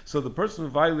chenek. So the person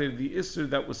who violated the Issur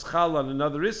that was chal on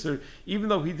another Issur, even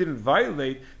though he didn't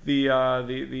violate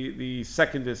the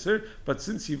second Issur, but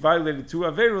since he violated two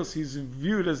Averos, he's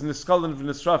viewed as Niskalin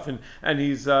v'Nisrafin, and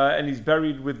he's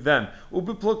buried with them.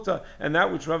 Ubeplukta, and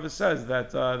that which Rava says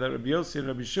that Rabbi Yossi and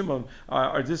Rabbi Shimon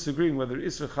are disagreeing whether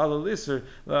Issur Chalal Issur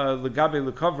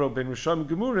Legabe Lekavro ben Rishon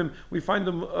Gemurim, we find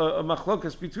a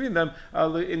machlokas between them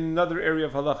in another area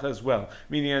of halacha as well.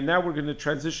 Meaning, and now we're going to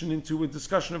transition into a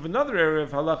discussion of another area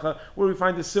of halacha where we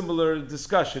find a similar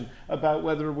discussion about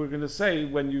whether we're going to say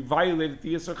when you violated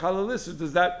the Issur Chalal Issur,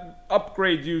 does that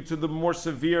upgrade you to the more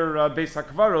severe Beis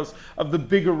HaKvaros of the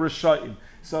bigger Rishayim?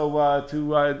 So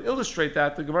to illustrate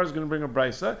that, the Gemara is going to bring a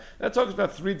brisa that talks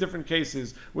about three different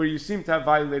cases where you seem to have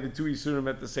violated two Isurim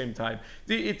at the same time.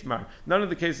 The Itmar, none of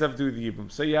the cases have to do with the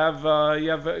Yibum. So you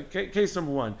have case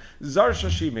number one, Zar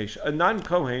Shashimesh, a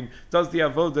non-Kohen does the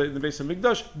Avodah in the Beis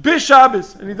HaMikdash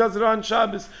b'Shabbos, and he does it on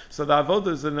Shabbos. So the Avodah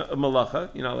is a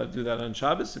malacha. You're not allowed to do that on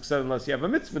Shabbos, except unless you have a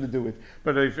mitzvah to do it.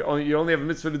 But if you only have a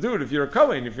mitzvah to do it if you're a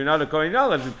Kohen. If you're not a Kohen, you're not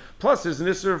allowed to. Plus, there's an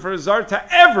Issur for a Zar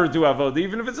to ever do Avodah,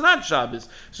 even if it's not Shabbos.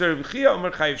 So Rabbi Chia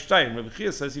Omer Chayiv Shtayim. Rabbi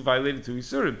Chia says he violated two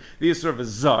Isurim: the Issur of a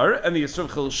Zar and the Issur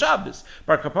of Chil Shabbos.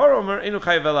 Bar Kapara Omer Einu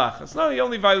Chayiv Elachas. No, he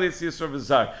only violates the Issur of a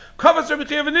Zar. Kavas Rabbi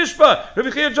Chia v'Nishpa.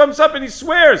 Rabbi Chia jumps up and he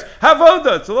swears,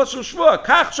 Havoda, it's a Lashon Shvua.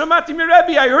 Kach Shamati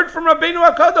Mirebi. I heard from Rabbeinu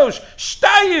HaKadosh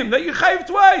Shtayim that you chayiv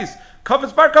twice.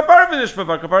 Kavas Bar Kapara v'Nishpa.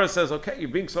 Bar Kapara says, okay, you're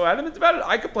being so adamant about it,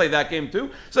 I could play that game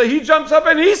too. So he jumps up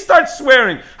and he starts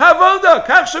swearing, Havoda,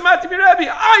 Kach Shamati Mirebi.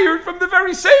 I heard from the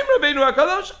very same Rabbeinu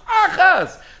HaKadosh,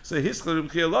 Achas. So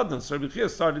Rabbi Chia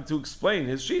started to explain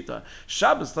his shita.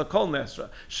 Shabbos lakol nesra.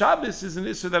 Shabbos is an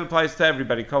issur that applies to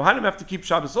everybody. Kohanim have to keep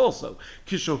Shabbos also.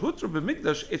 Kishohutra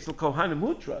b'mikdash, it's the Kohanim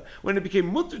hutra. When it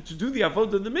became mutter to do the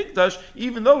avodah in the mikdash,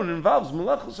 even though it involves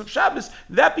malachos of Shabbos,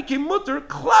 that became mutter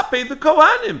klape the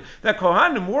Kohanim. That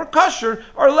Kohanim who are kosher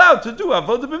are allowed to do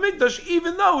avodah b'mikdash,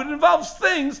 even though it involves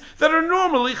things that are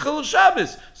normally chil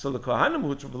Shabbos. So the Kohanim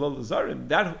hutra v'lo l'zarim,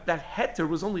 that heter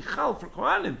was only chal for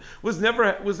Kohanim, was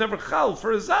never chal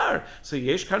for a zar. So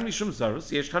yesh kan mishum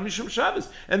zarus, yesh kan mishum Shabbos,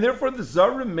 and therefore the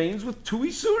zar remains with two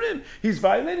isurim. He's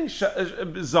violating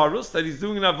zarus, that he's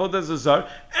doing an avodah as a zar,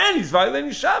 and he's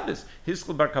violating Shabbos.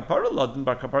 Hiskul bar kapara ladin.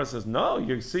 Bar kapara says, no,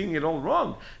 you're seeing it all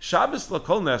wrong. Shabbos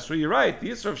lakol nesra. You're right. The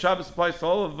issur of Shabbos applies to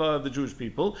all of the Jewish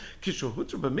people.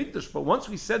 Kishohutra b'mikdash. But once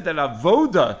we said that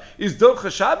avodah is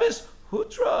docha Shabbos,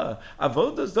 Hutra,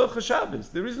 avodah is docha Shabbos.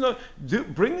 There is no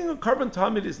bringing a carbon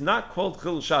tamid is not called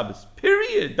chil Shabbos.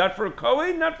 Period. Not for a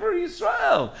Kohen, not for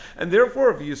Yisrael. And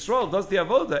therefore, if Yisrael does the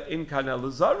avodah in kanel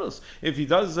zarus, if he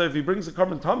brings a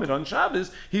carbon tamid on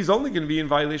Shabbos, he's only going to be in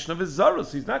violation of his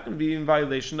zarus. He's not going to be in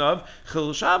violation of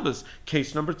chil Shabbos.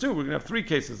 Case number two. We're going to have three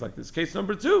cases like this. Case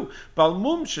number two,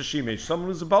 balmum shashimesh. Someone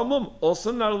who's a balmum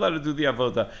also not allowed to do the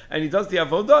avodah, and he does the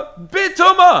avodah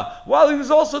bituma while he was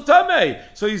also tamei.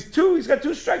 So he's got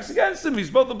two strikes against him. He's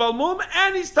both a balmum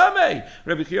and he's tamei.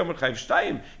 Rabbi Chia Omer Chayiv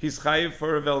Shtayim. He's chayiv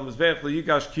for vel mizbeach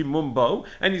leyigash ki mumbo,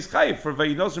 and he's chayiv for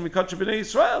vayinozer mikatcha b'nei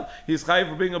Yisrael. He's chayiv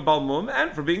for being a balmum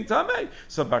and for being tamei.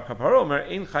 So Bar Kapara Omer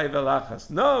ein chayiv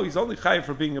elachas. No, he's only chayiv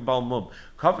for being a balmum.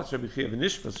 Kafetz Rabbi Chia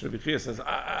v'nishpas. Rabbi Chia says,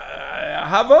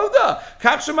 Havoda.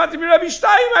 Kach shemati Rabbi Shtayim.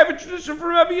 I have a tradition for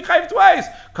Rabbi chayiv twice.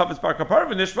 Kafetz Bar Kapara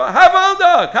v'nishpa.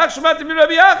 Havoda. Kach shemati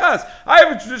Rabbi Achas. I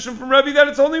have a tradition from Rabbi that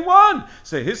it's only one.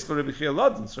 So Hiskal Rabbi Chia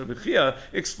Ladin. So Rabbi Chia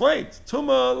explained,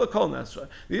 Tuma lakol nesra.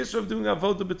 The issue of doing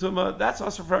avodah b'tuma, that's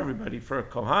also for everybody, for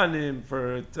Kohanim,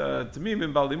 for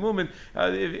Tamimim, Balimumin.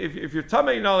 If you're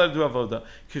Tameh, you're not allowed to do avodah.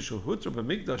 Kishul hutra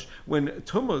b'mikdash, when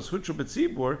Tuma is hutra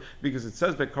b'tzibur, because it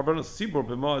says by karbanos tzibur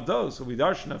b'mo'ado, so we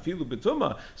darshan afilu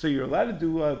b'tuma, so you're allowed to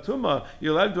do tuma,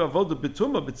 you're allowed to do avodah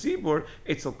b'tuma b'tzibur,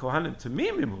 it's al Kohanim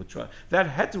Tamimim hutra. That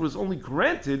heter was only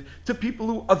granted to people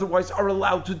who otherwise are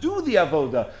allowed to do the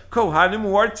avodah. Kohanim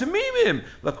who are Tamimim,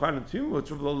 but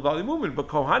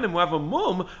Kohanim who have a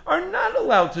mum are not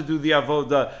allowed to do the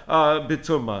avodah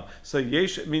b'tuma. So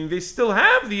yesh, they still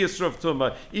have the Issur of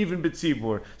tuma, even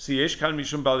b'tzibur. So yesh kan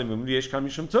mishum balimum, yesh kan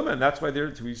mishum tuma, and that's why there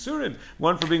are two Isurim,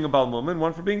 one for being a balmum and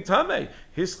one for being tamei.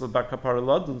 Hiskal bar kapara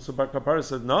ladun. So bar kapara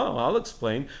said, no, I'll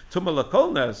explain. Tuma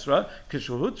lakol nesra,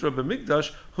 kishul hutra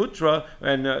b'mikdash, hutra,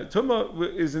 and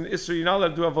tuma is an Issur, you're not allowed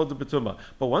to do avodah b'tuma.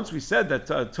 But once we said that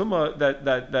tuma,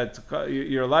 that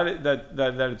you're allowed,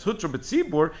 that it's hutra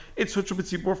b'tzibur, it's hutra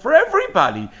b'tzibur for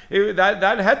everybody. That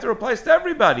heter applies to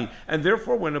everybody, and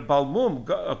therefore when a balmum,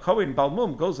 a Kohen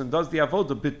balmum goes and does the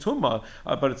avodah b'tuma,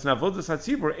 but it's an avodah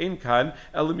satzibur ein kan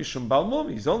elimishum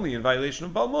balmum, he's only in violation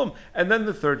of balmum. And then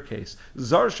the third case,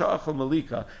 zar sha'achal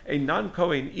malika, a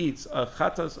non-Kohen eats eats a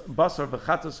chatas basar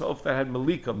v'chatas of that had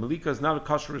malika. Malika is not a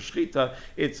kosher shchita.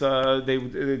 It's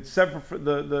they sever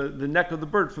the neck of the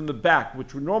bird from the back,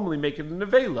 which would normally make it a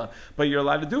nevela, but you're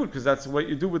allowed to do it because that's what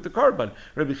you do with the korban.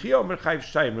 Rabbi Chia Omer Chayiv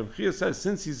Shtayim. Rabbi Chia says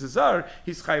since he's a zar,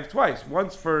 he's chayiv twice.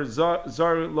 Once for zar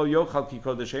lo yochal ki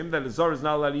kodeshem, that a zar is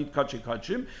not allowed to eat kachim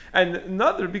kachim, and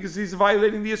another because he's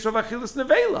violating the Issur of achilas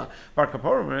nevela. Bar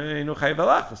Kaporim no chayiv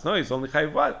alachas. No, he's only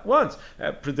chayiv once.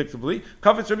 Predictably,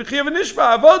 kavitz Rabbi Chia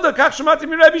v'nishba avoda kach shemati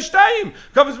mi Rabbi Shtayim.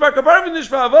 Kavitz Bar Kaporim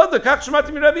v'nishba avoda kach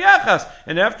shemati mi Rabbi Achas.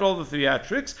 And after all the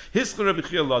theatrics, Hiskar Rabbi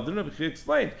Chia Ladin, Rabbi Chia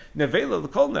explained nevela the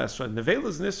kol nesra. Nevela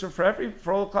is an Issur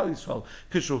for all Klal Yisrael.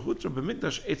 Kishul hutra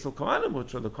b'mikdash etzel kohanim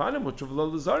hutra. The kohanim hutra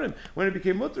v'lo l'zarim. When it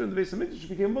became mutter in the Beis Hamikdash, it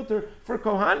became mutter for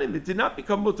kohanim. It did not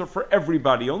become mutter for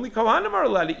everybody. Only kohanim are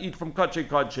allowed to eat from kachei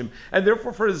kachim, and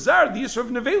therefore for a zar, the Issur of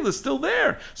nevela is still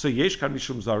there. So yesh kan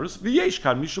mishum zarus, v'yesh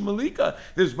kan mishum malika.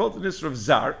 There's both an Issur of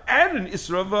zar and an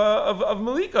Issur of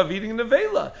malika, of eating a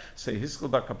nevela. Say Hiskal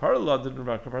bar kapara Ladin, and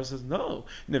bar kapara says no.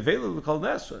 Nevela l'kol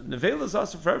nesra. Nevela is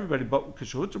also for everybody. But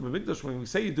kishul hutra b'mikdash, when we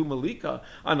say you do malika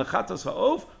on a chatas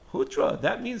ha'ov, hutra,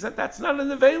 that means that that's not a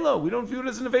nevela. We don't view it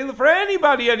as a nevela for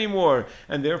anybody anymore.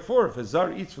 And therefore, if a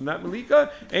zar eats from that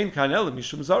malika, ein kanela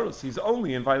mishum zaros. He's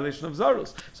only in violation of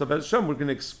zaros. So, Bez Hashem, we're going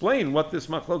to explain what this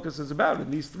machlokas is about in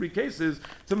these three cases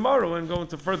tomorrow and go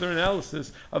into further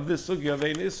analysis of this sugya of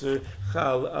ein Issur,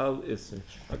 Chal al Issur.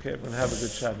 Okay, everyone have a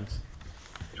good Shabbos.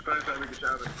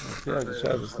 Yeah, good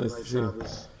Shabbos. Nice to see you.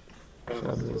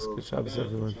 Shabbos. Good Shabbos,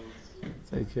 everyone.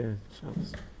 Take care.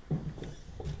 Shabbos.